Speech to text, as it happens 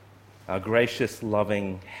Our gracious,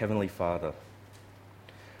 loving Heavenly Father,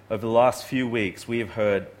 over the last few weeks we have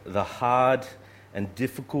heard the hard and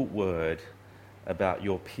difficult word about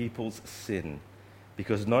your people's sin,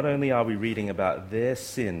 because not only are we reading about their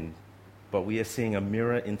sin, but we are seeing a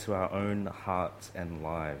mirror into our own hearts and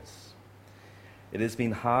lives. It has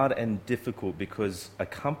been hard and difficult because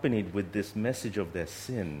accompanied with this message of their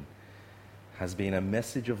sin has been a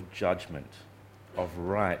message of judgment, of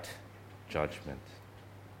right judgment.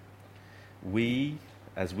 We,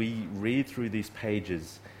 as we read through these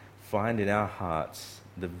pages, find in our hearts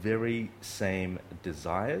the very same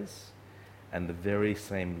desires and the very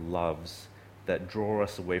same loves that draw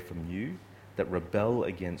us away from you, that rebel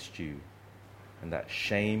against you, and that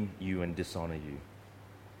shame you and dishonor you.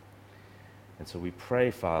 And so we pray,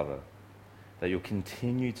 Father, that you'll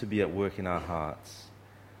continue to be at work in our hearts,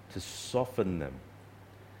 to soften them,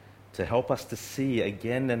 to help us to see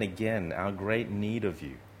again and again our great need of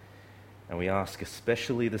you. And we ask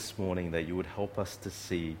especially this morning that you would help us to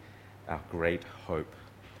see our great hope,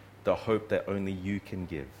 the hope that only you can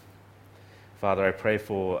give. Father, I pray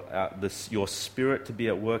for your Spirit to be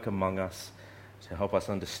at work among us, to help us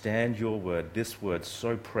understand your word, this word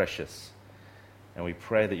so precious. And we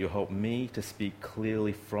pray that you'll help me to speak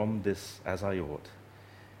clearly from this as I ought.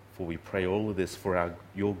 For we pray all of this for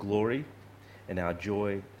your glory and our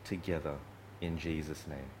joy together. In Jesus'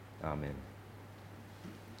 name, amen.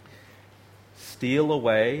 Steal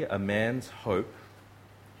away a man's hope,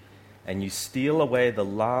 and you steal away the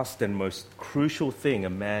last and most crucial thing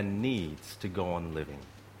a man needs to go on living.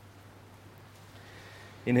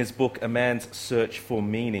 In his book, A Man's Search for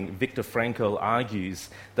Meaning, Viktor Frankl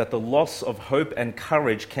argues that the loss of hope and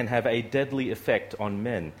courage can have a deadly effect on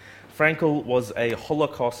men. Frankl was a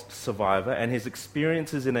Holocaust survivor, and his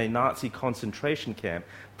experiences in a Nazi concentration camp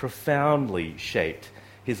profoundly shaped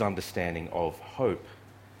his understanding of hope.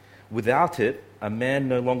 Without it, a man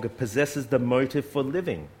no longer possesses the motive for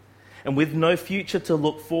living. And with no future to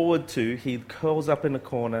look forward to, he curls up in a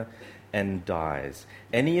corner and dies.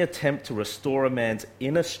 Any attempt to restore a man's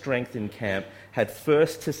inner strength in camp had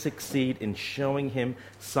first to succeed in showing him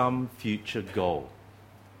some future goal.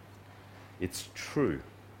 It's true.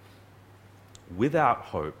 Without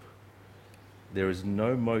hope, there is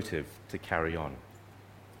no motive to carry on.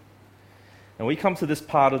 And we come to this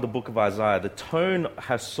part of the book of Isaiah. The tone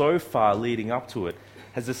has so far leading up to it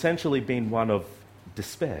has essentially been one of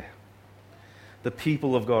despair. The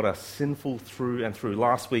people of God are sinful through and through.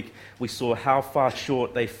 Last week, we saw how far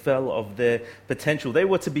short they fell of their potential. They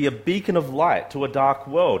were to be a beacon of light to a dark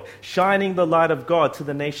world, shining the light of God to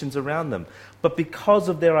the nations around them. But because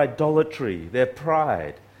of their idolatry, their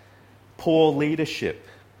pride, poor leadership,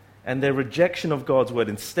 and their rejection of God's word,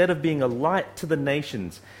 instead of being a light to the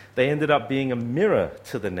nations, they ended up being a mirror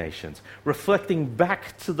to the nations, reflecting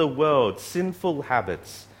back to the world sinful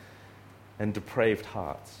habits and depraved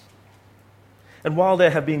hearts. And while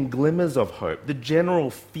there have been glimmers of hope, the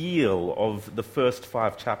general feel of the first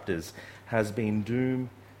 5 chapters has been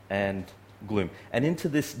doom and gloom. And into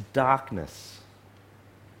this darkness,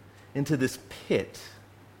 into this pit,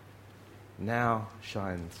 now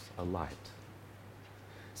shines a light.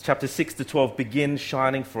 Chapters 6 to 12 begin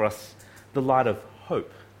shining for us the light of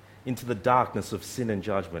hope into the darkness of sin and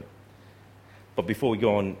judgment. But before we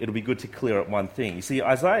go on, it'll be good to clear up one thing. You see,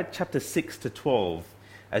 Isaiah chapter 6 to 12,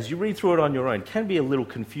 as you read through it on your own, can be a little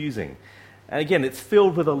confusing. And again, it's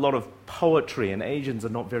filled with a lot of poetry, and Asians are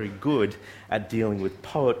not very good at dealing with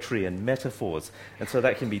poetry and metaphors, and so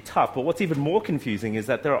that can be tough. But what's even more confusing is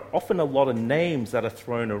that there are often a lot of names that are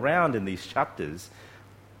thrown around in these chapters,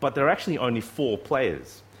 but there are actually only 4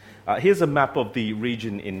 players. Here's a map of the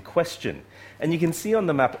region in question. And you can see on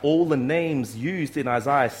the map all the names used in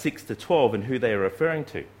Isaiah 6 to 12 and who they are referring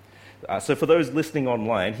to. So for those listening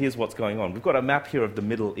online, here's what's going on. We've got a map here of the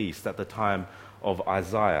Middle East at the time of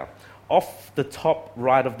Isaiah. Off the top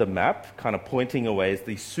right of the map, kind of pointing away, is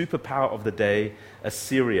the superpower of the day,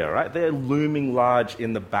 Assyria, right? They're looming large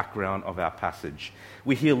in the background of our passage.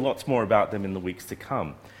 We hear lots more about them in the weeks to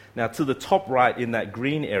come. Now, to the top right in that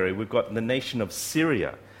green area, we've got the nation of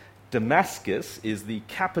Syria. Damascus is the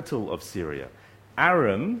capital of Syria.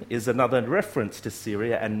 Aram is another reference to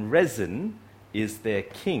Syria, and Rezin is their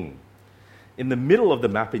king. In the middle of the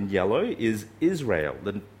map in yellow is Israel,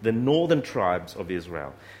 the northern tribes of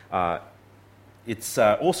Israel. It's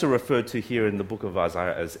also referred to here in the book of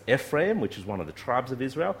Isaiah as Ephraim, which is one of the tribes of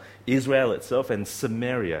Israel, Israel itself, and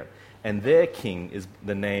Samaria. And their king is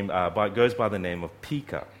goes by the name of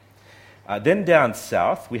Pekah. Then down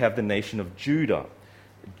south, we have the nation of Judah.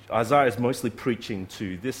 Isaiah is mostly preaching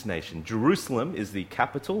to this nation. Jerusalem is the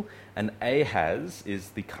capital, and Ahaz is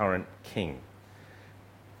the current king.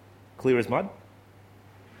 Clear as mud?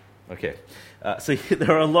 Okay. So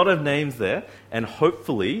there are a lot of names there, and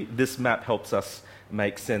hopefully this map helps us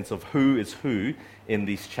make sense of who is who in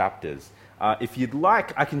these chapters. If you'd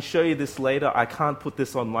like, I can show you this later. I can't put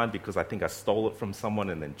this online because I think I stole it from someone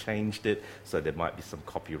and then changed it, so there might be some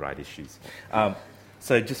copyright issues.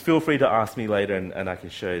 So just feel free to ask me later and I can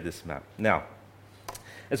show you this map. Now,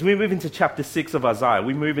 as we move into chapter 6 of Isaiah,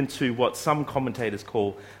 we move into what some commentators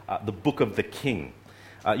call the Book of the King.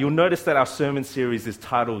 You'll notice that our sermon series is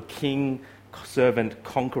titled King, Servant,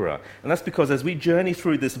 Conqueror. And that's because as we journey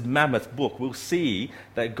through this mammoth book, we'll see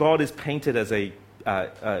that God is painted as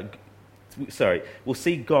we'll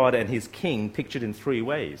see God and his king pictured in three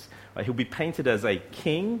ways. He'll be painted as a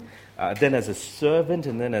king, then as a servant,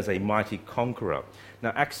 and then as a mighty conqueror.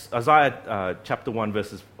 Now, Isaiah chapter 1,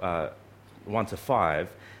 verses 1 to 5,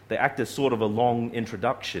 they act as sort of a long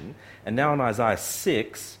introduction. And now in Isaiah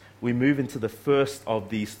 6, we move into the first of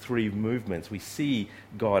these three movements. We see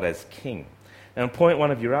God as king. Now, in point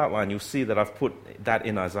 1 of your outline, you'll see that I've put that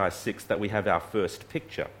in Isaiah 6, that we have our first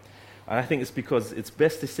picture. And I think it's because it's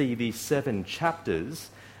best to see these 7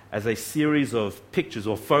 chapters as a series of pictures,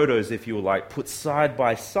 or photos, if you like, put side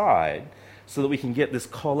by side so that we can get this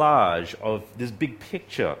collage of this big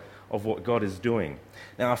picture of what God is doing.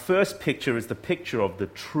 Now, our first picture is the picture of the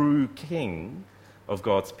true king of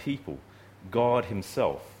God's people, God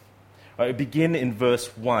himself. We begin in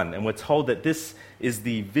verse 1, and we're told that this is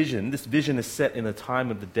the vision. This vision is set in the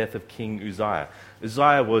time of the death of King Uzziah.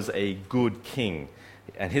 Uzziah was a good king,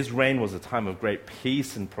 and his reign was a time of great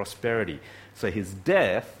peace and prosperity. So his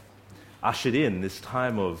death ushered in this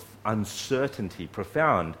time of uncertainty,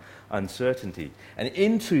 profound uncertainty. And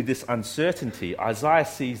into this uncertainty, Isaiah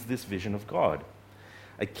sees this vision of God.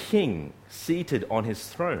 A king seated on his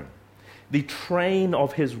throne. The train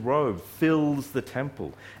of his robe fills the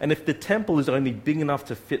temple. And if the temple is only big enough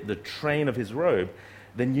to fit the train of his robe,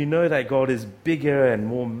 then you know that God is bigger and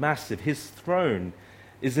more massive. His throne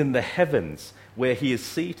is in the heavens where he is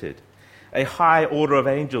seated. A high order of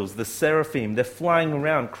angels, the seraphim, they're flying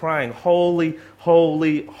around crying, "Holy,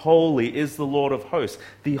 holy, holy is the Lord of hosts.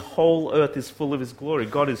 The whole earth is full of his glory."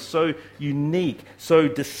 God is so unique, so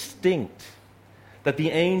distinct, that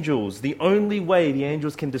the angels, the only way the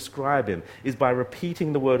angels can describe him is by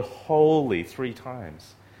repeating the word holy 3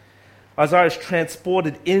 times. Isaiah is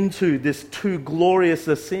transported into this too glorious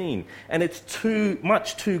a scene, and it's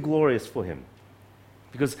much too glorious for him.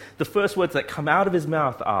 Because the first words that come out of his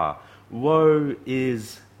mouth are, "Woe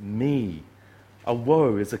is me." A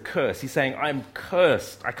woe is a curse. He's saying, I'm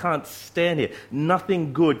cursed. I can't stand here.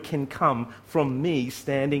 Nothing good can come from me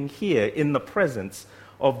standing here in the presence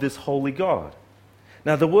of this holy God.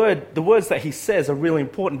 Now, the words that he says are really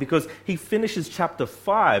important because he finishes chapter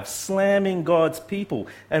 5 slamming God's people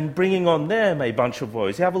and bringing on them a bunch of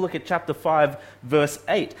woes. You have a look at chapter 5, verse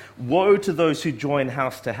 8. "Woe to those who join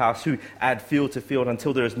house to house, who add field to field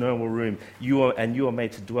until there is no more room. You are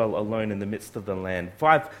made to dwell alone in the midst of the land."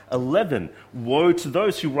 5:11. "Woe to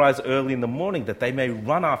those who rise early in the morning, that they may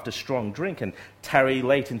run after strong drink and tarry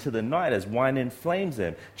late into the night as wine inflames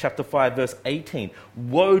them." Chapter 5, verse 18.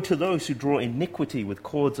 "Woe to those who draw iniquity with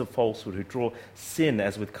cords of falsehood, who draw sin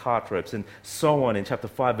as with cart ropes," and so on in chapter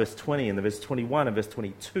 5, verse 20, and verse 21 and verse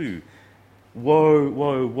 22. Woe,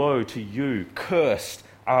 woe, woe to you. Cursed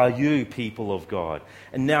are you, people of God.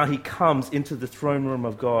 And now he comes into the throne room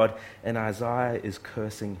of God, and Isaiah is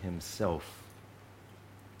cursing himself.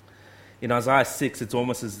 In Isaiah 6, it's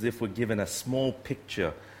almost as if we're given a small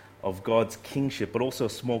picture of God's kingship, but also a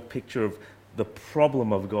small picture of the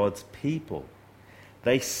problem of God's people.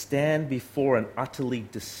 They stand before an utterly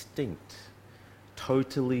distinct,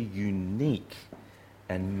 totally unique,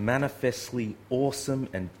 and manifestly awesome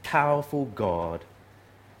and powerful God,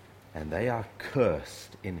 and they are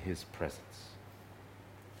cursed in his presence.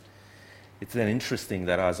 It's then interesting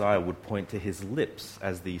that Isaiah would point to his lips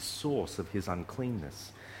as the source of his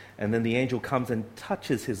uncleanness. And then the angel comes and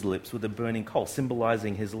touches his lips with a burning coal,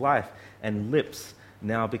 symbolizing his life and lips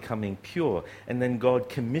now becoming pure. And then God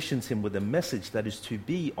commissions him with a message that is to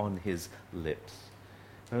be on his lips.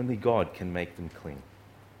 Only God can make them clean.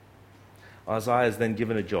 Isaiah is then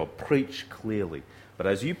given a job: preach clearly. But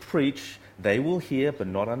as you preach, they will hear but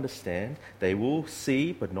not understand. They will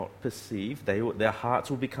see but not perceive. Their hearts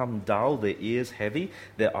will become dull, their ears heavy,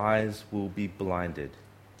 their eyes will be blinded.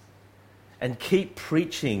 And keep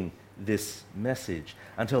preaching this message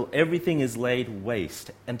until everything is laid waste,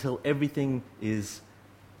 until everything is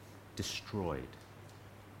destroyed.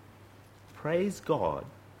 Praise God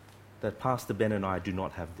that Pastor Ben and I do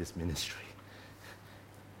not have this ministry.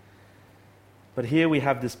 But here we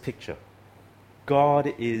have this picture.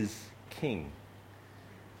 God is king.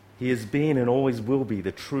 He has been and always will be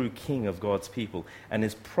the true king of God's people, and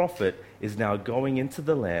his prophet is now going into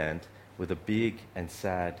the land with a big and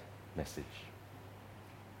sad message.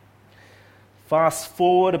 Fast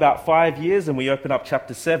forward about 5 years and we open up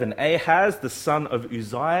chapter 7. Ahaz, the son of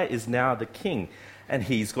Uzziah, is now the king, and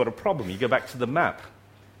he's got a problem. You go back to the map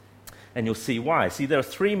and you'll see why. See, there are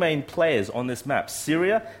three main players on this map: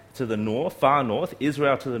 Syria to the north, far north,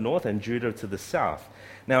 Israel to the north, and Judah to the south.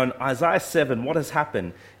 Now in Isaiah 7, what has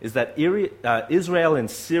happened is that Israel and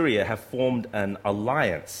Syria have formed an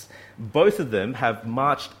alliance. Both of them have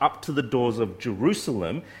marched up to the doors of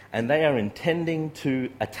Jerusalem, and they are intending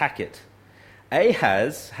to attack it.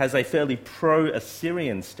 Ahaz has a fairly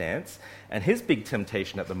pro-Assyrian stance, and his big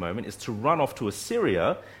temptation at the moment is to run off to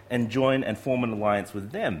Assyria and join and form an alliance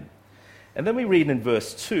with them. And then we read in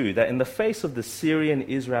verse 2 that in the face of the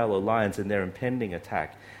Syrian-Israel alliance and their impending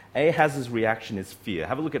attack, Ahaz's reaction is fear.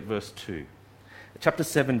 Have a look at verse 2. Chapter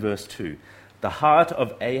 7, verse 2. The heart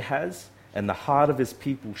of Ahaz and the heart of his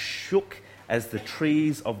people shook as the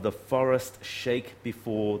trees of the forest shake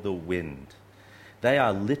before the wind. They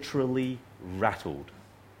are literally rattled.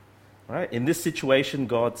 Right? In this situation,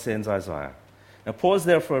 God sends Isaiah. Now pause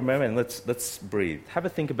there for a moment and let's breathe. Have a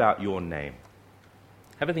think about your name.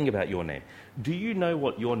 Have a think about your name. Do you know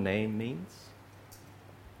what your name means?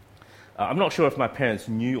 I'm not sure if my parents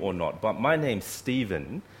knew or not, but my name,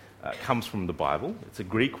 Stephen, comes from the Bible. It's a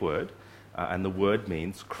Greek word, and the word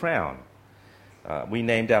means crown. We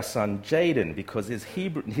named our son Jaden because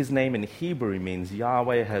his name in Hebrew means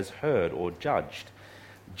Yahweh has heard or judged.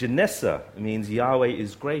 Janessa means Yahweh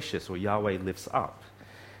is gracious or Yahweh lifts up.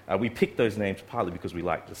 We picked those names partly because we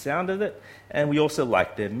liked the sound of it, and we also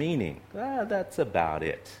liked their meaning. That's about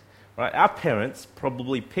it. Right? Our parents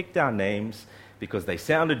probably picked our names because they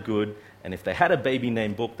sounded good, and if they had a baby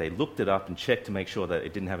name book, they looked it up and checked to make sure that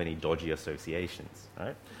it didn't have any dodgy associations.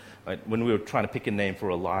 Right? When we were trying to pick a name for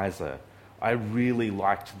Eliza, I really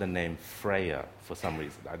liked the name Freya for some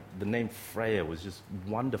reason. The name Freya was just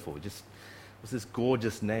wonderful. It just was this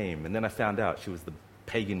gorgeous name. And then I found out she was the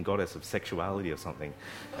pagan goddess of sexuality or something.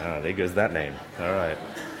 There goes that name. All right.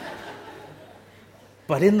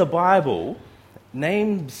 But in the Bible,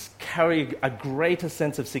 names carry a greater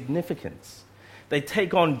sense of significance. They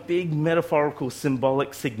take on big metaphorical,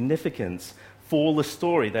 symbolic significance for the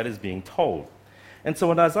story that is being told. And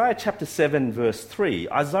so in Isaiah chapter 7, verse 3,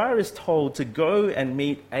 Isaiah is told to go and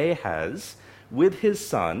meet Ahaz with his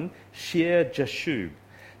son, Shear-Jashub.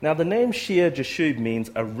 Now, the name Shear-Jashub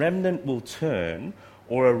means a remnant will turn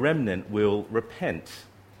or a remnant will repent.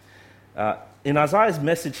 In Isaiah's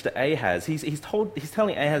message to Ahaz, he's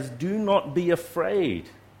telling Ahaz, do not be afraid.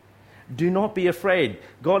 Do not be afraid.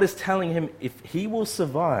 God is telling him if he will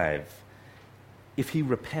survive, if he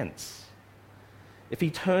repents, if he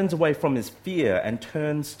turns away from his fear and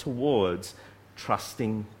turns towards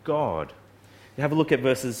trusting God. You have a look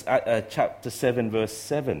at chapter 7, verse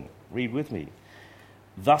 7. Read with me.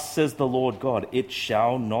 Thus says the Lord God, it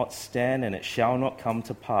shall not stand and it shall not come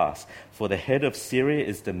to pass. For the head of Syria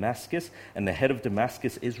is Damascus, and the head of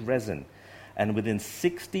Damascus is Rezin. And within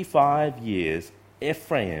 65 years,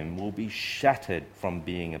 Ephraim will be shattered from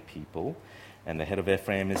being a people. And the head of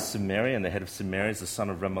Ephraim is Samaria, and the head of Samaria is the son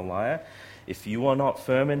of Remaliah. If you are not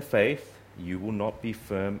firm in faith, you will not be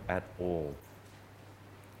firm at all.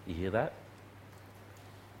 You hear that?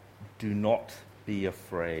 Do not be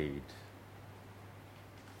afraid.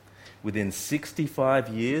 Within 65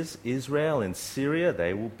 years, Israel and Syria,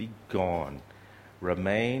 they will be gone.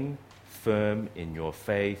 Remain firm in your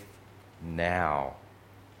faith now,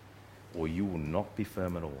 or you will not be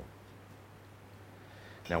firm at all.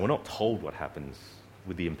 Now, we're not told what happens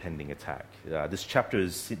with the impending attack. This chapter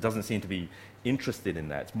doesn't seem to be interested in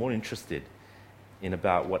that. It's more interested in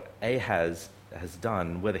about what Ahaz has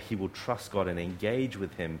done, whether he will trust God and engage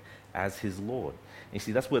with him as his Lord. And you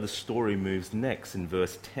see, that's where the story moves next in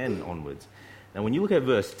verse 10 onwards. Now, when you look at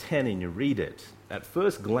verse 10 and you read it, at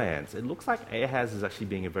first glance, it looks like Ahaz is actually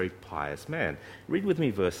being a very pious man. Read with me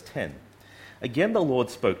verse 10. Again, the Lord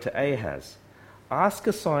spoke to Ahaz. Ask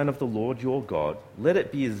a sign of the Lord your God. Let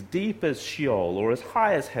it be as deep as Sheol or as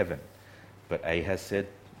high as heaven. But Ahaz said,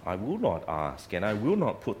 I will not ask, and I will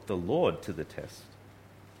not put the Lord to the test.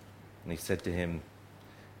 And he said to him,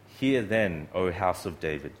 Hear then, O house of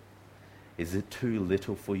David. Is it too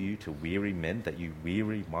little for you to weary men that you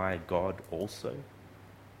weary my God also?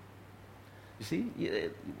 You see,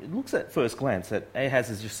 it looks at first glance that Ahaz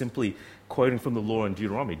is just simply quoting from the law in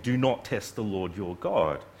Deuteronomy. Do not test the Lord your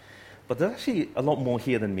God. But there's actually a lot more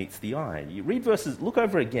here than meets the eye. You read look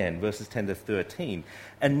over again, verses 10 to 13,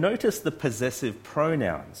 and notice the possessive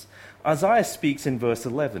pronouns. Isaiah speaks in verse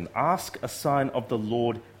 11, ask a sign of the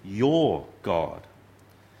Lord your God.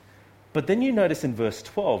 But then you notice in verse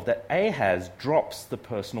 12 that Ahaz drops the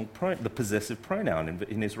possessive pronoun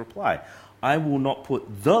in his reply. I will not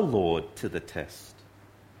put the Lord to the test.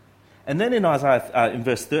 And then in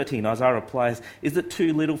verse 13, Isaiah replies, is it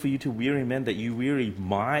too little for you to weary men that you weary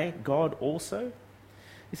my God also?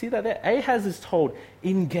 You see that there? Ahaz is told,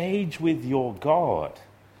 engage with your God,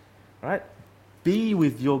 right? Be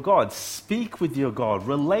with your God, speak with your God,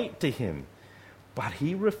 relate to him. But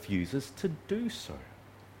he refuses to do so.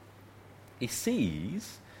 He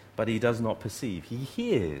sees, but he does not perceive. He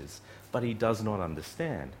hears, but he does not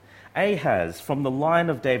understand. Ahaz, from the line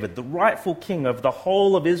of David, the rightful king of the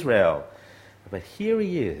whole of Israel. But here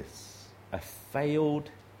he is, a failed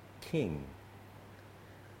king.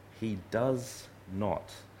 He does not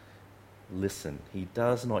listen. He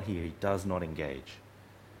does not hear. He does not engage.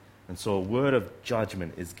 And so a word of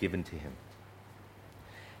judgment is given to him.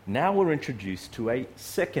 Now we're introduced to a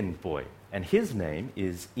second boy, and his name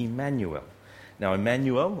is Emmanuel. Now,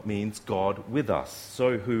 Emmanuel means God with us.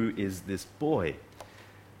 So who is this boy?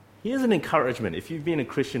 Here's an encouragement. If you've been a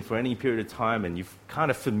Christian for any period of time and you're kind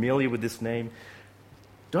of familiar with this name,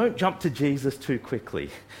 don't jump to Jesus too quickly,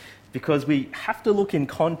 because we have to look in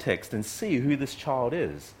context and see who this child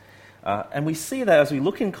is. And we see that as we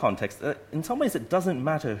look in context, in some ways it doesn't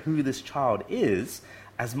matter who this child is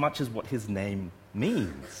as much as what his name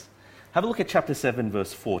means. Have a look at chapter 7,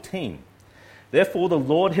 verse 14. Therefore the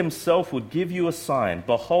Lord himself will give you a sign.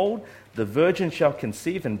 Behold, the virgin shall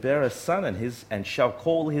conceive and bear a son, and shall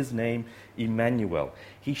call his name Emmanuel.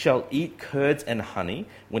 He shall eat curds and honey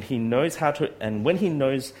when he knows how to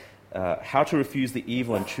refuse the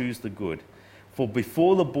evil and choose the good. For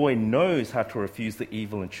before the boy knows how to refuse the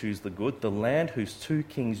evil and choose the good, the land whose two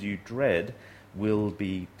kings you dread will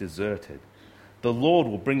be deserted. The Lord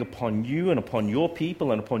will bring upon you and upon your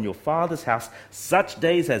people and upon your father's house such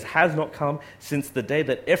days as has not come since the day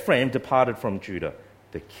that Ephraim departed from Judah,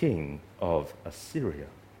 the king of Assyria.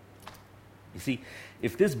 You see,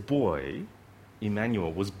 if this boy,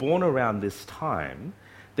 Emmanuel, was born around this time,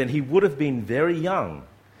 then he would have been very young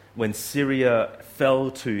when Syria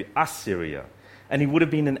fell to Assyria. And he would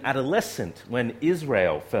have been an adolescent when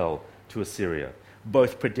Israel fell to Assyria,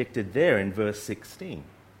 both predicted there in verse 16.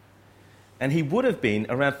 And he would have been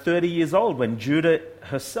around 30 years old when Judah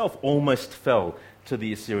herself almost fell to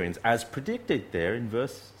the Assyrians, as predicted there in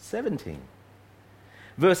verse 17.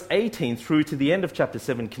 Verse 18 through to the end of chapter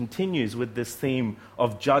 7 continues with this theme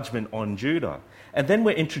of judgment on Judah. And then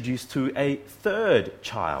we're introduced to a third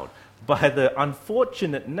child by the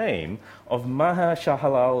unfortunate name of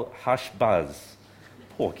Mahashalal-Hashbaz.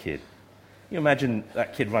 Poor kid. You imagine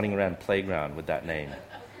that kid running around the playground with that name.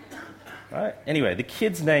 Right? Anyway, the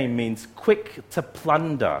kid's name means quick to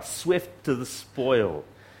plunder, swift to the spoil.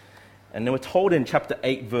 And then we're told in chapter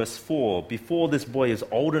 8, verse 4, before this boy is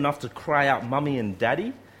old enough to cry out, Mummy and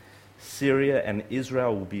Daddy, Syria and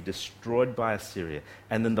Israel will be destroyed by Assyria.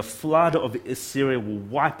 And then the flood of Assyria will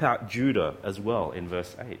wipe out Judah as well in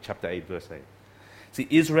verse 8, chapter 8, verse 8. See,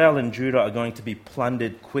 Israel and Judah are going to be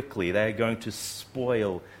plundered quickly. They are going to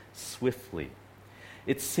spoil swiftly.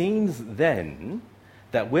 It seems then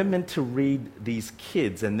that we're meant to read these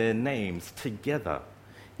kids and their names together.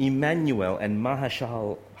 Emmanuel and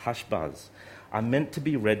Mahashalal-Hashbaz are meant to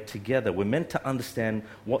be read together. We're meant to understand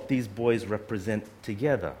what these boys represent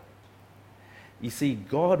together. You see,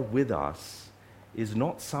 God with us is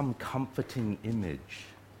not some comforting image.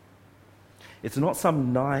 It's not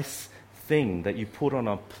some nice thing that you put on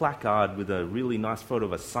a placard with a really nice photo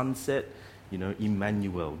of a sunset. You know,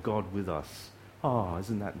 Emmanuel, God with us. Oh,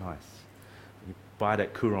 isn't that nice? You buy it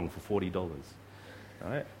at Koorong for $40.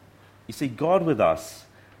 Right? You see, God with us,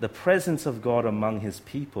 the presence of God among his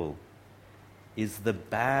people, is the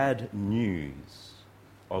bad news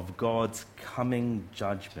of God's coming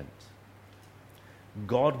judgment.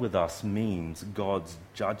 God with us means God's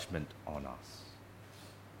judgment on us.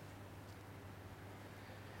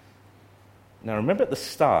 Now remember at the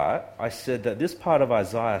start, I said that this part of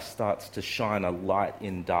Isaiah starts to shine a light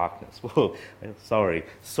in darkness. Well, sorry,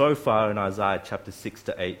 so far in Isaiah chapter 6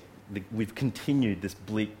 to 8, we've continued this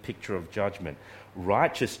bleak picture of judgment.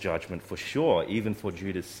 Righteous judgment for sure, even for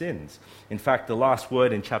Judah's sins. In fact, the last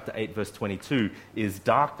word in chapter 8, verse 22 is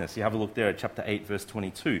darkness. You have a look there at chapter 8, verse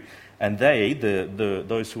 22. And they,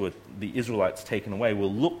 those who are the Israelites taken away,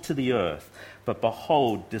 will look to the earth, but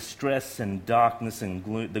behold distress and darkness and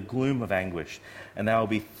the gloom of anguish, and they will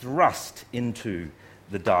be thrust into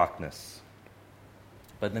the darkness.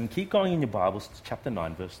 But then keep going in your Bibles to chapter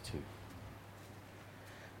 9, verse 2.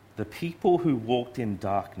 The people who walked in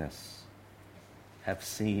darkness have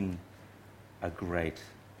seen a great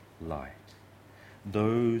light.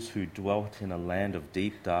 Those who dwelt in a land of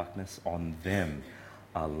deep darkness, on them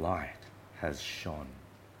a light has shone.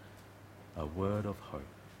 A word of hope.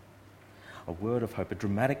 A word of hope, a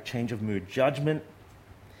dramatic change of mood. Judgment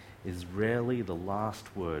is rarely the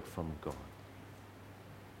last word from God.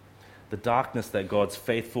 The darkness that God's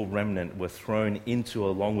faithful remnant were thrown into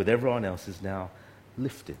along with everyone else is now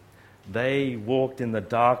lifted. They walked in the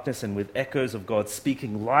darkness, and with echoes of God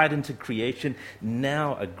speaking light into creation,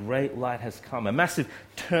 now a great light has come. A massive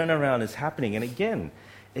turnaround is happening. And again,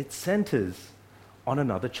 it centers on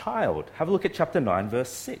another child. Have a look at chapter 9, verse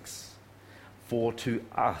 6. For to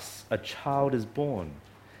us a child is born,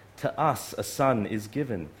 to us a son is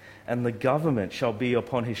given, and the government shall be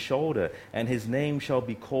upon his shoulder, and his name shall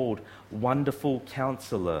be called Wonderful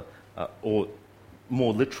Counselor, or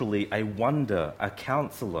more literally, a wonder, a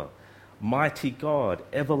counselor, Mighty God,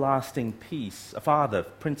 everlasting peace, a Father,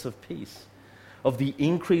 Prince of Peace. Of the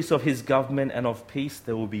increase of his government and of peace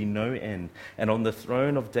there will be no end, and on the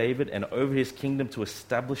throne of David and over his kingdom, to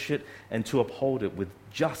establish it and to uphold it with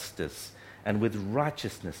justice and with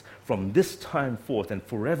righteousness from this time forth and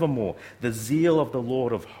forevermore. The zeal of the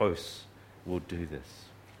Lord of hosts will do this.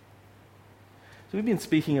 So we've been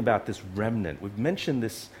speaking about this remnant. We've mentioned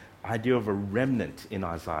this idea of a remnant in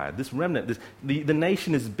Isaiah. This remnant, the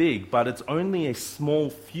nation is big, but it's only a small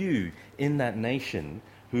few in that nation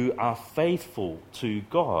who are faithful to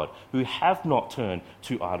God, who have not turned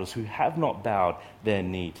to idols, who have not bowed their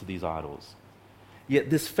knee to these idols. Yet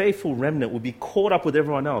this faithful remnant will be caught up with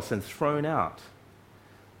everyone else and thrown out.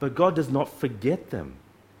 But God does not forget them.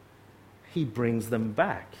 He brings them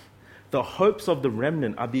back. The hopes of the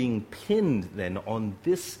remnant are being pinned then on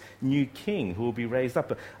this new king who will be raised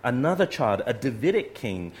up, another child, a Davidic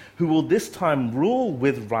king, who will this time rule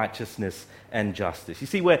with righteousness and justice. You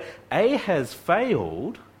see, where Ahaz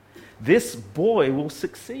failed, this boy will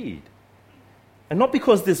succeed. And not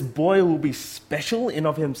because this boy will be special in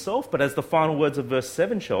of himself, but as the final words of verse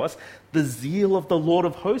 7 show us, the zeal of the Lord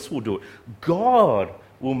of hosts will do it. God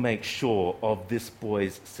will make sure of this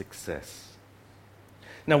boy's success.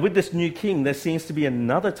 Now, with this new king, there seems to be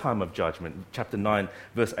another time of judgment. Chapter 9,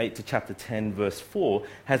 verse 8 to chapter 10, verse 4,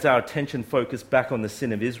 has our attention focused back on the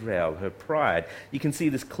sin of Israel, her pride. You can see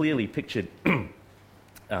this clearly pictured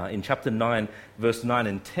in chapter 9, verse 9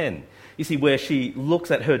 and 10. You see where she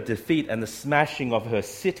looks at her defeat and the smashing of her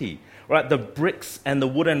city. Right, the bricks and the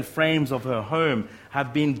wooden frames of her home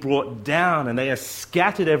have been brought down and they are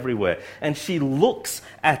scattered everywhere. And she looks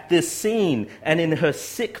at this scene, and in her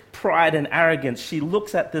sick pride and arrogance, she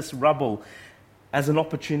looks at this rubble as an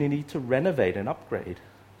opportunity to renovate and upgrade.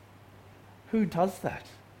 Who does that?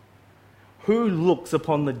 Who looks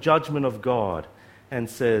upon the judgment of God and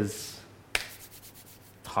says,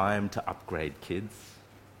 time to upgrade, kids?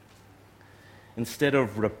 Instead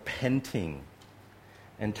of repenting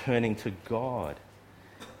and turning to God,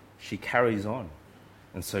 she carries on.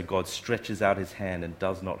 And so God stretches out his hand and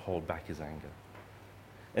does not hold back his anger.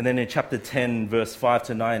 And then in chapter 10, verse 5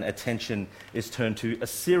 to 9, attention is turned to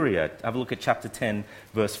Assyria. Have a look at chapter 10,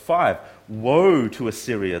 verse 5. Woe to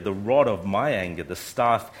Assyria, the rod of my anger, the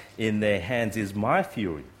staff in their hands is my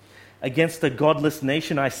fury. Against the godless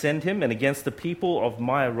nation I send him, and against the people of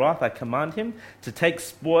my wrath I command him to take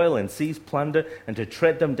spoil and seize plunder and to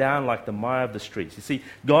tread them down like the mire of the streets. You see,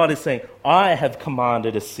 God is saying, I have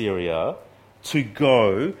commanded Assyria to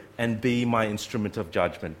go and be my instrument of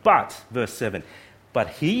judgment. But, verse 7, but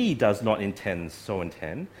he does not intend,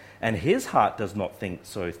 and his heart does not think,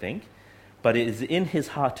 but it is in his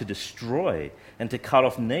heart to destroy and to cut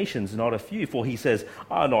off nations, not a few. For he says,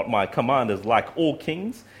 are not my commanders like all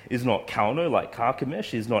kings? Is not Calno like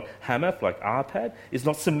Carchemish? Is not Hamath like Arpad? Is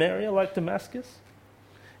not Samaria like Damascus?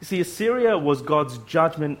 You see, Assyria was God's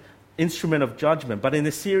instrument of judgment, but in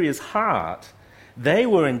Assyria's heart, they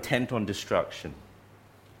were intent on destruction.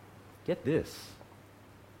 Get this.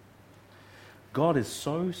 God is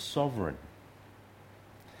so sovereign.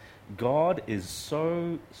 God is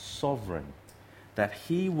so sovereign that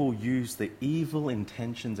he will use the evil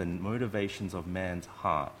intentions and motivations of man's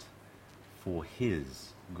heart for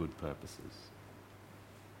his good purposes.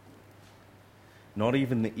 Not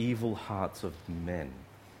even the evil hearts of men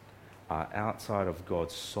are outside of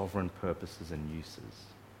God's sovereign purposes and uses.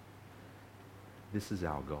 This is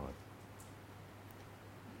our God.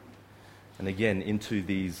 And again, into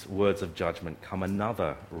these words of judgment come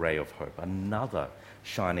another ray of hope, another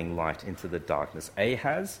shining light into the darkness.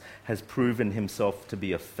 Ahaz has proven himself to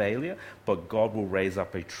be a failure, but God will raise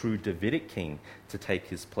up a true Davidic king to take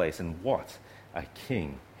his place. And what a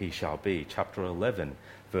king he shall be. Chapter 11,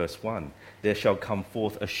 Verse 1, there shall come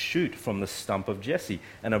forth a shoot from the stump of Jesse,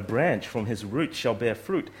 and a branch from his roots shall bear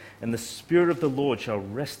fruit, and the Spirit of the Lord shall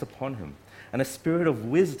rest upon him, and a spirit of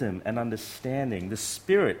wisdom and understanding, the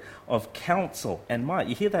spirit of counsel and might.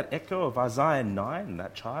 You hear that echo of Isaiah 9,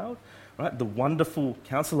 that child? Right? The wonderful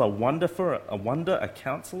counselor, a wonder, a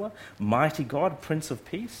counselor, mighty God, Prince of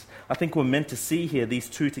Peace. I think we're meant to see here these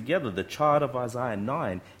two together. The child of Isaiah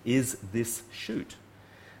 9 is this shoot.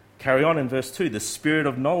 Carry on in verse 2, the spirit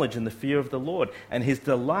of knowledge and the fear of the Lord, and his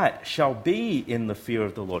delight shall be in the fear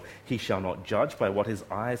of the Lord. He shall not judge by what his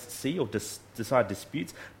eyes see or decide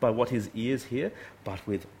disputes by what his ears hear, but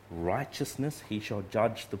with righteousness he shall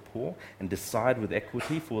judge the poor and decide with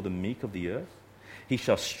equity for the meek of the earth. He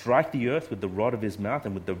shall strike the earth with the rod of his mouth,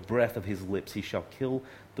 and with the breath of his lips he shall kill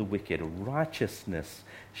the wicked. Righteousness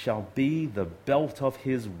shall be the belt of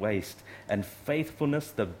his waist, and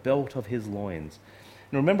faithfulness the belt of his loins.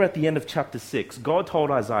 And remember at the end of chapter 6, God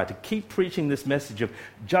told Isaiah to keep preaching this message of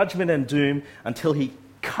judgment and doom until he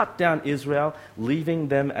cut down Israel, leaving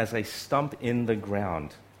them as a stump in the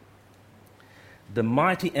ground. The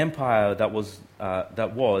mighty empire that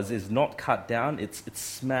was is not cut down, it's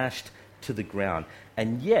smashed to the ground.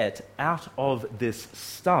 And yet, out of this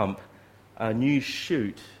stump, a new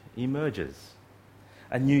shoot emerges.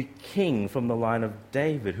 A new king from the line of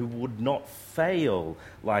David who would not fail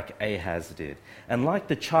like Ahaz did. And like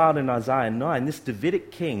the child in Isaiah 9, this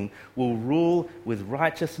Davidic king will rule with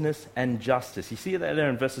righteousness and justice. You see that there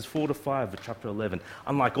in verses 4 to 5 of chapter 11.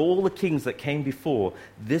 Unlike all the kings that came before,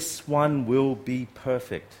 this one will be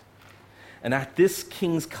perfect. And at this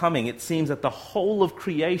king's coming, it seems that the whole of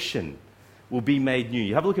creation will be made new.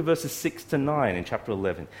 You have a look at verses 6 to 9 in chapter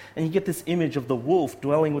 11, and you get this image of the wolf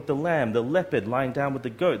dwelling with the lamb, the leopard lying down with the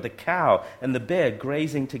goat, the cow and the bear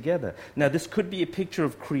grazing together. Now, this could be a picture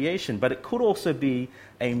of creation, but it could also be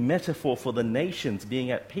a metaphor for the nations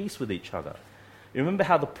being at peace with each other. You remember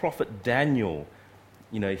how the prophet Daniel,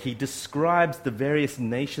 he describes the various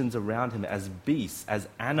nations around him as beasts, as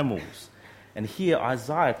animals. And here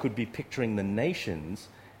Isaiah could be picturing the nations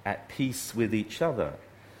at peace with each other.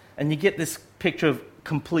 And you get this picture of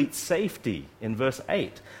complete safety in verse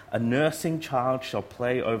 8. A nursing child shall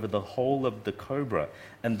play over the hole of the cobra,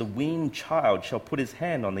 and the weaned child shall put his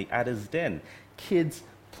hand on the adder's den. Kids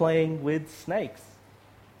playing with snakes.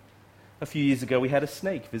 A few years ago, we had a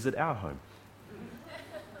snake visit our home.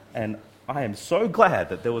 And I am so glad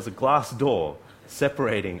that there was a glass door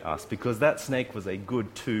separating us, because that snake was a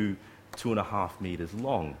good 2.5 meters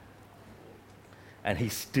long. And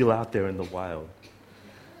he's still out there in the wild.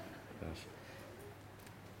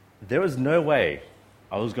 There was no way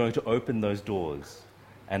I was going to open those doors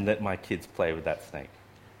and let my kids play with that snake.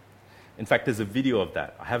 In fact, there's a video of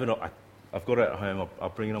that. I've got it at home. I'll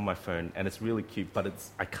bring it on my phone, and it's really cute, but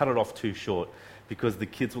I cut it off too short because the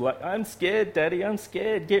kids were like, "I'm scared, Daddy, I'm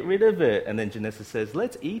scared, get rid of it." And then Janessa says,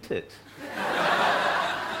 "Let's eat it."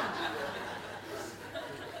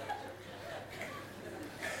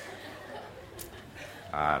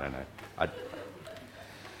 I don't know.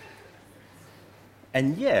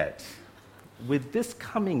 And yet, with this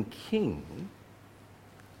coming king,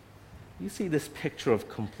 you see this picture of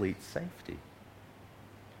complete safety.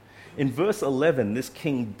 In verse 11, this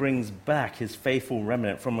king brings back his faithful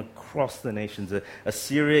remnant from across the nations.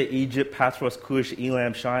 Assyria, Egypt, Pathros, Cush,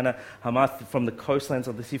 Elam, Shinar, Hamath, from the coastlands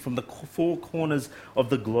of the sea, from the four corners of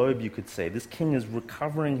the globe, you could say. This king is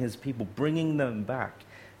recovering his people, bringing them back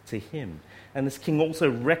to him. And this king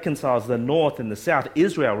also reconciles the north and the south.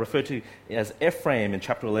 Israel, referred to as Ephraim in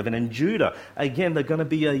chapter 11, and Judah. Again, they're going to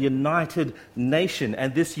be a united nation.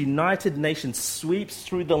 And this united nation sweeps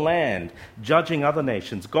through the land, judging other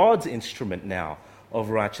nations. God's instrument now of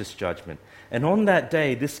righteous judgment. And on that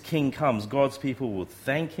day, this king comes. God's people will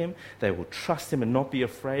thank him. They will trust him and not be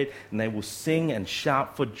afraid. And they will sing and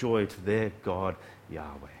shout for joy to their God,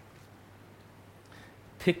 Yahweh.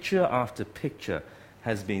 Picture after picture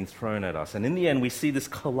has been thrown at us. And in the end, we see this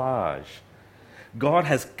collage. God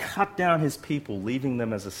has cut down his people, leaving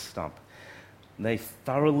them as a stump. They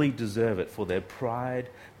thoroughly deserve it for their pride,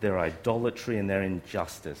 their idolatry, and their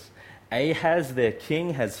injustice. Ahaz, their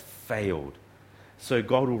king, has failed. So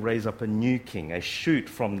God will raise up a new king, a shoot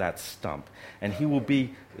from that stump. And he will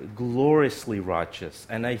be gloriously righteous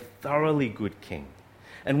and a thoroughly good king.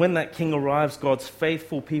 And when that king arrives, God's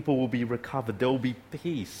faithful people will be recovered. There will be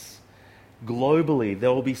peace. Globally,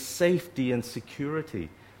 there will be safety and security,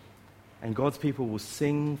 and God's people will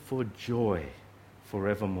sing for joy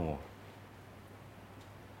forevermore.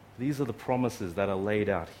 These are the promises that are laid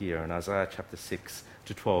out here in Isaiah chapter 6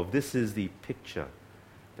 to 12. This is the picture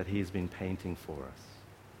that he has been painting for us.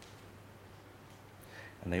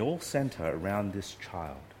 And they all center around this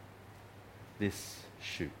child, this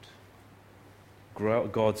shoot.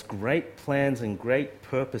 God's great plans and great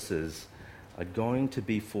purposes are going to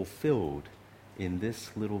be fulfilled in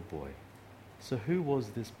this little boy. So who was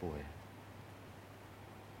this boy?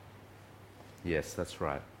 Yes, that's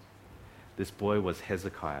right. This boy was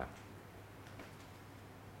Hezekiah.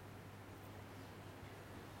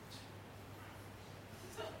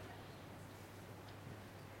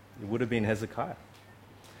 It would have been Hezekiah.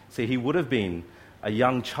 See, he would have been a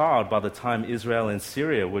young child by the time Israel and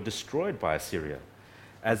Syria were destroyed by Assyria.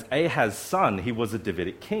 As Ahaz's son, he was a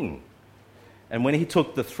Davidic king. And when he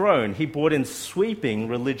took the throne, he brought in sweeping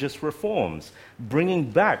religious reforms,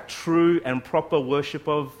 bringing back true and proper worship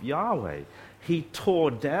of Yahweh. He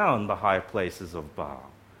tore down the high places of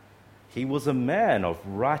Baal. He was a man of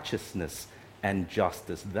righteousness and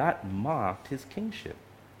justice. That marked his kingship.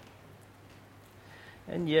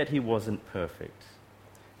 And yet he wasn't perfect.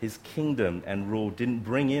 His kingdom and rule didn't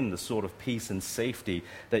bring in the sort of peace and safety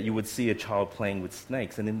that you would see a child playing with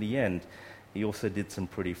snakes. And in the end, he also did some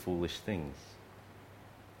pretty foolish things.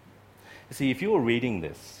 You see, if you were reading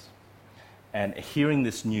this and hearing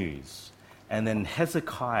this news, and then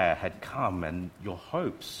Hezekiah had come and your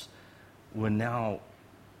hopes were now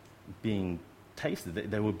being tasted,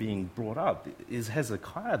 they were being brought up. Is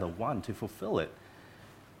Hezekiah the one to fulfill it?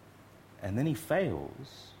 And then he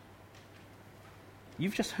fails.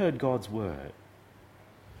 You've just heard God's word.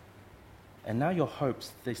 And now your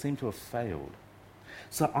hopes, they seem to have failed.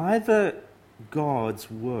 So either God's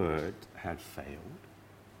word had failed,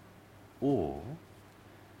 or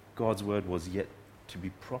God's word was yet to be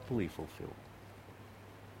properly fulfilled.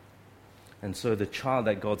 And so the child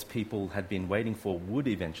that God's people had been waiting for would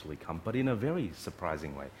eventually come, but in a very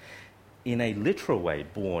surprising way. In a literal way,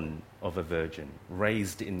 born of a virgin,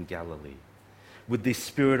 raised in Galilee, with the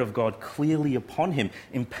Spirit of God clearly upon him,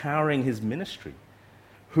 empowering his ministry,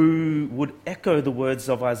 who would echo the words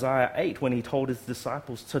of Isaiah 8 when he told his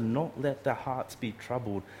disciples to not let their hearts be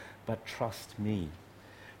troubled, but trust me.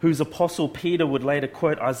 Whose apostle Peter would later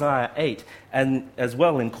quote Isaiah 8, and as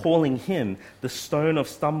well in calling him the stone of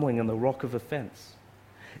stumbling and the rock of offense.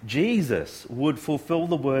 Jesus would fulfill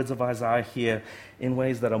the words of Isaiah here in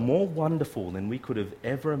ways that are more wonderful than we could have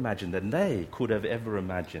ever imagined, than they could have ever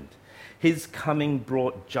imagined. His coming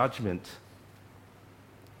brought judgment,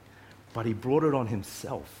 but he brought it on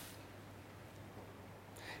himself.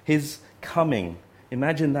 His coming,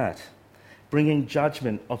 imagine that, bringing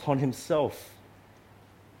judgment upon himself.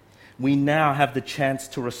 We now have the chance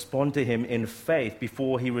to respond to him in faith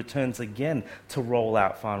before he returns again to roll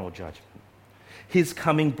out final judgment. His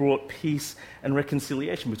coming brought peace and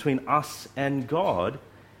reconciliation between us and God,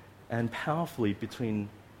 and powerfully between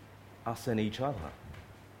us and each other.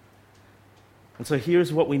 And so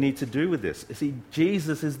here's what we need to do with this. You see,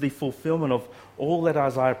 Jesus is the fulfillment of all that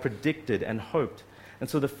Isaiah predicted and hoped. And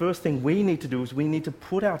so the first thing we need to do is we need to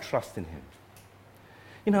put our trust in him.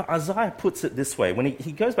 You know, Isaiah puts it this way. When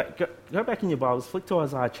he goes back, go back in your Bibles, flick to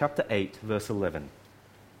Isaiah chapter 8, verse 11.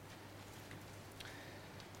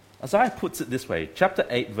 Isaiah puts it this way, chapter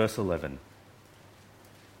 8, verse 11.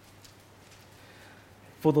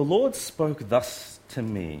 For the Lord spoke thus to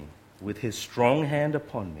me with his strong hand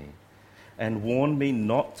upon me, and warned me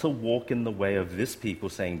not to walk in the way of this people,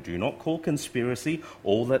 saying, do not call conspiracy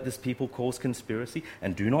all that this people calls conspiracy,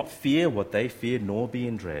 and do not fear what they fear, nor be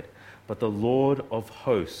in dread. But the Lord of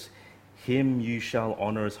hosts, him you shall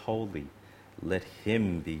honor as holy. Let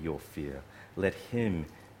him be your fear. Let him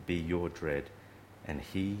be your dread. And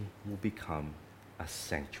he will become a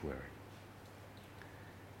sanctuary.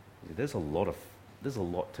 There's a lot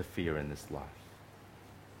to fear in this life.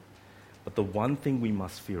 But the one thing we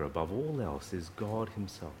must fear above all else is God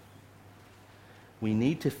himself. We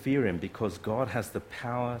need to fear him because God has the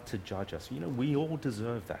power to judge us. You know, we all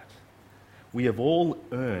deserve that. We have all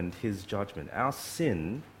earned his judgment. Our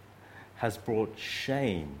sin has brought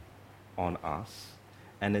shame on us,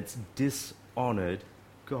 and it's dishonored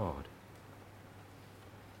God.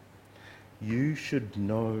 You should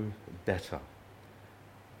know better.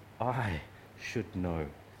 I should know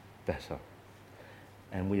better.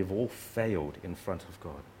 And we have all failed in front of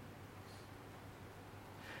God.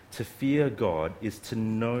 To fear God is to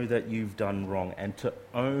know that you've done wrong and to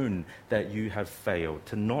own that you have failed,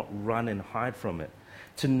 to not run and hide from it,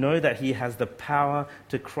 to know that he has the power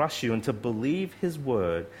to crush you and to believe his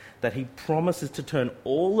word, that he promises to turn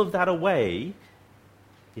all of that away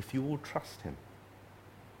if you will trust him.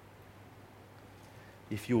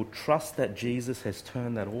 If you'll trust that Jesus has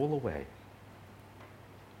turned that all away.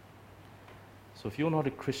 So if you're not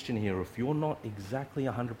a Christian here, or if you're not exactly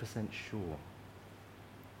 100% sure,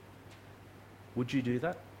 Would you do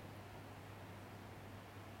that?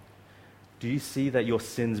 Do you see that your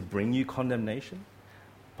sins bring you condemnation,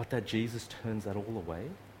 but that Jesus turns that all away?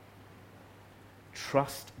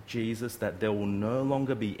 Trust Jesus that there will no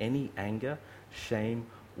longer be any anger, shame,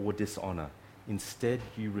 or dishonor. Instead,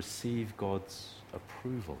 you receive God's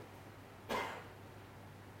approval.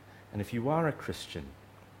 And if you are a Christian,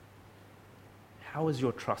 how is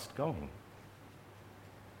your trust going?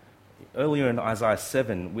 Earlier in Isaiah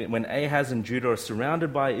 7, when Ahaz and Judah are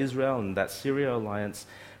surrounded by Israel and that Syria alliance,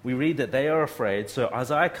 we read that they are afraid. So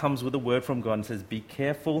Isaiah comes with a word from God and says, "Be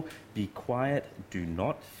careful, be quiet, do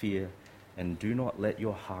not fear, and do not let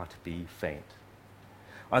your heart be faint."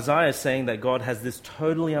 Isaiah is saying that God has this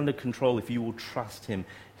totally under control. If you will trust him,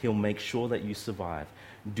 he'll make sure that you survive.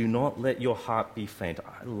 Do not let your heart be faint.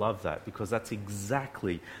 I love that because that's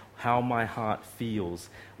exactly how my heart feels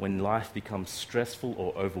when life becomes stressful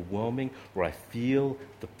or overwhelming, or I feel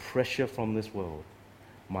the pressure from this world.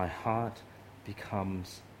 My heart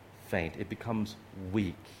becomes faint. It becomes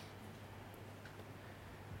weak.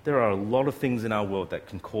 There are a lot of things in our world that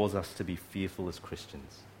can cause us to be fearful as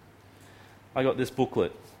Christians. I got this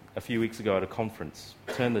booklet a few weeks ago at a conference,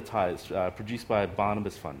 Turn the Tide, produced by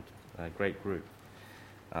Barnabas Fund, a great group.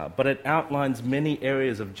 But it outlines many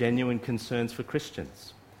areas of genuine concerns for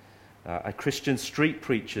Christians. A Christian street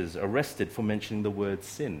preachers arrested for mentioning the word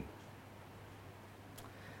sin.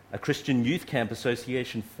 A Christian youth camp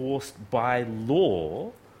association forced by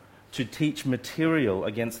law to teach material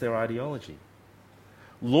against their ideology.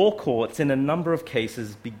 Law courts, in a number of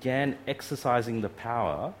cases, began exercising the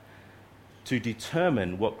power to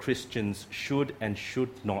determine what Christians should and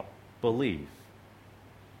should not believe.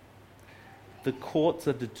 The courts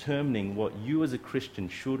are determining what you as a Christian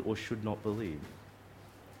should or should not believe.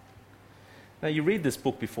 Now, you read this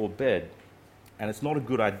book before bed, and it's not a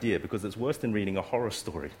good idea because it's worse than reading a horror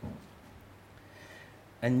story.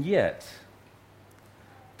 And yet,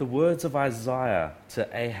 the words of Isaiah to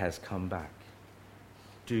Ahaz come back.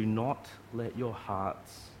 Do not let your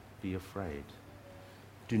hearts be afraid.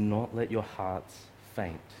 Do not let your hearts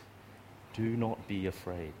faint. Do not be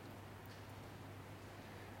afraid.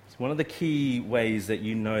 So one of the key ways that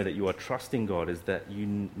you know that you are trusting God is that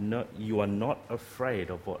you are not afraid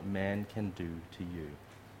of what man can do to you.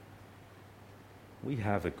 We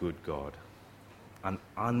have a good God, an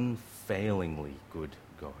unfailingly good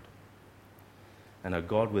God, and a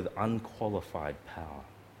God with unqualified power.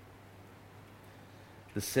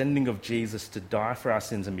 The sending of Jesus to die for our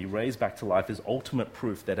sins and be raised back to life is ultimate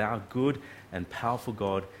proof that our good and powerful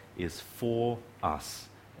God is for us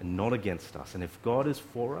and not against us. And if God is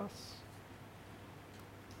for us,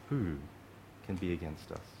 who can be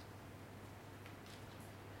against us?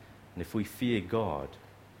 And if we fear God,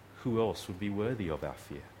 who else would be worthy of our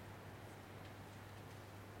fear?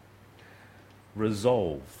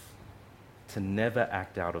 Resolve to never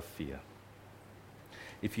act out of fear.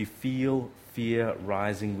 If you feel fear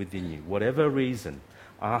rising within you, whatever reason,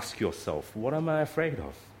 ask yourself, what am I afraid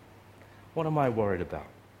of? What am I worried about?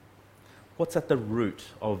 What's at the root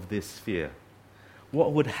of this fear?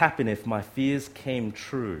 What would happen if my fears came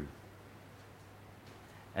true?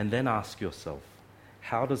 And then ask yourself,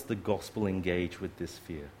 how does the gospel engage with this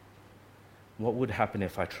fear? What would happen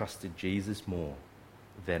if I trusted Jesus more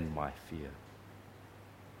than my fear?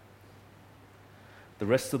 The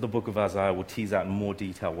rest of the book of Isaiah will tease out in more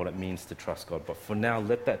detail what it means to trust God. But for now,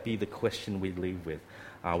 let that be the question we leave with.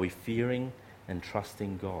 Are we fearing and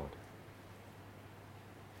trusting God?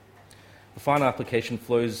 The final application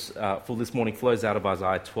for this morning flows out of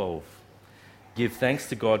Isaiah 12. Give thanks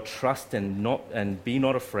to God, trust and be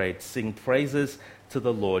not afraid. Sing praises to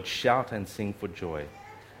the Lord, shout and sing for joy.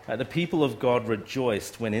 The people of God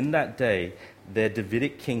rejoiced when in that day their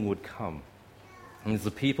Davidic king would come. And as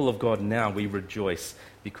the people of God now, we rejoice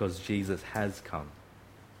because Jesus has come.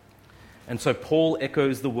 And so Paul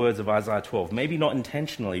echoes the words of Isaiah 12, maybe not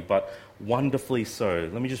intentionally, but wonderfully so.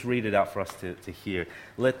 Let me just read it out for us to hear.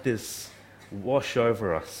 Let this wash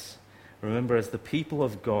over us. Remember, as the people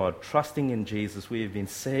of God, trusting in Jesus, we have been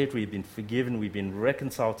saved, we have been forgiven, we've been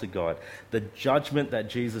reconciled to God. The judgment that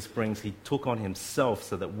Jesus brings, he took on himself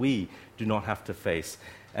so that we do not have to face.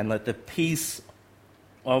 And let the peace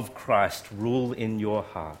of Christ rule in your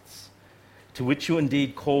hearts, to which you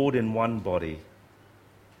indeed called in one body,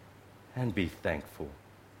 and be thankful.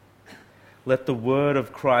 Let the word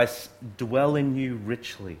of Christ dwell in you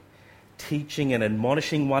richly, teaching and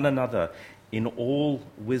admonishing one another in all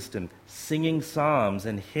wisdom, singing psalms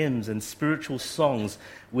and hymns and spiritual songs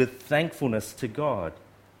with thankfulness to God.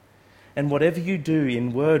 And whatever you do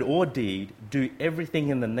in word or deed, do everything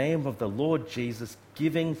in the name of the Lord Jesus,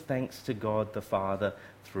 giving thanks to God the Father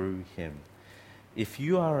through him. If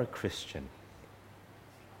you are a Christian,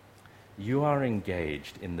 you are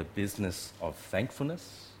engaged in the business of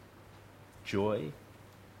thankfulness, joy,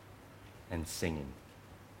 and singing.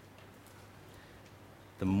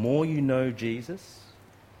 The more you know Jesus,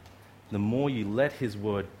 the more you let his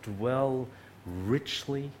word dwell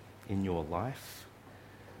richly in your life,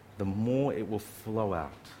 the more it will flow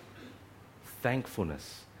out.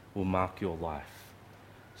 Thankfulness will mark your life.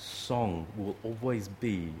 Song will always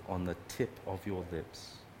be on the tip of your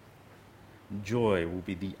lips. Joy will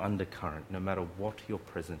be the undercurrent, no matter what your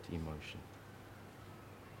present emotion.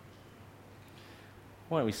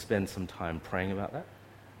 Why don't we spend some time praying about that?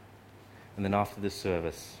 And then after this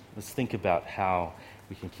service, let's think about how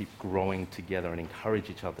we can keep growing together and encourage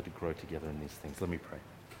each other to grow together in these things. Let me pray.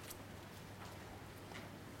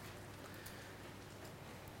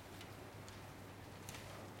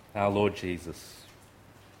 Our Lord Jesus,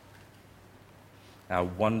 our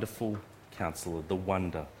wonderful Counselor, the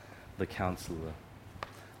Wonder, the Counselor,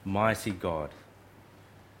 mighty God,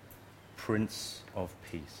 Prince of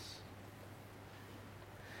Peace.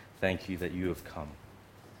 Thank you that you have come.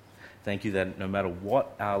 Thank you that no matter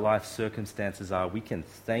what our life circumstances are, we can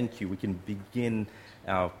thank you. We can begin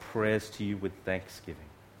our prayers to you with thanksgiving.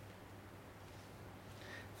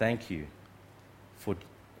 Thank you for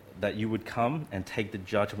that you would come and take the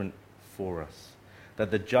judgment for us.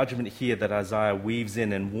 That the judgment here that Isaiah weaves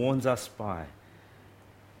in and warns us by,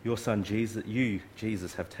 your Son Jesus, you,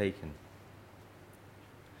 Jesus, have taken.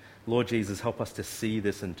 Lord Jesus, help us to see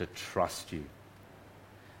this and to trust you.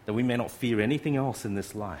 That we may not fear anything else in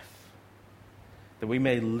this life. That we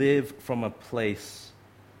may live from a place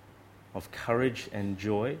of courage and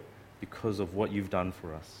joy because of what you've done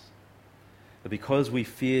for us. That because we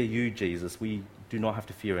fear you, Jesus, we do not have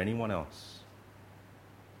to fear anyone else.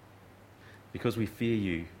 Because we fear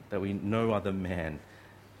you, that we no other man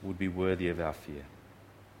would be worthy of our fear.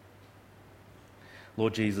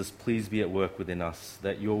 Lord Jesus, please be at work within us,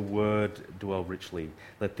 that your word dwell richly.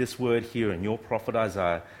 Let this word here in your prophet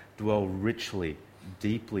Isaiah dwell richly,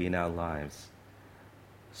 deeply in our lives.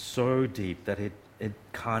 So deep that it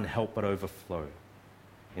can't help but overflow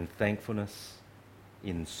in thankfulness,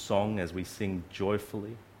 in song as we sing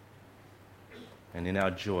joyfully, and in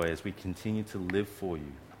our joy as we continue to live for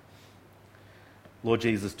you. Lord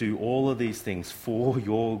Jesus, do all of these things for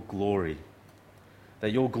your glory,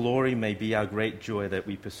 that your glory may be our great joy that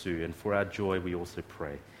we pursue, and for our joy we also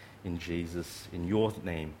pray. In Jesus, in your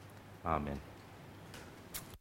name, amen.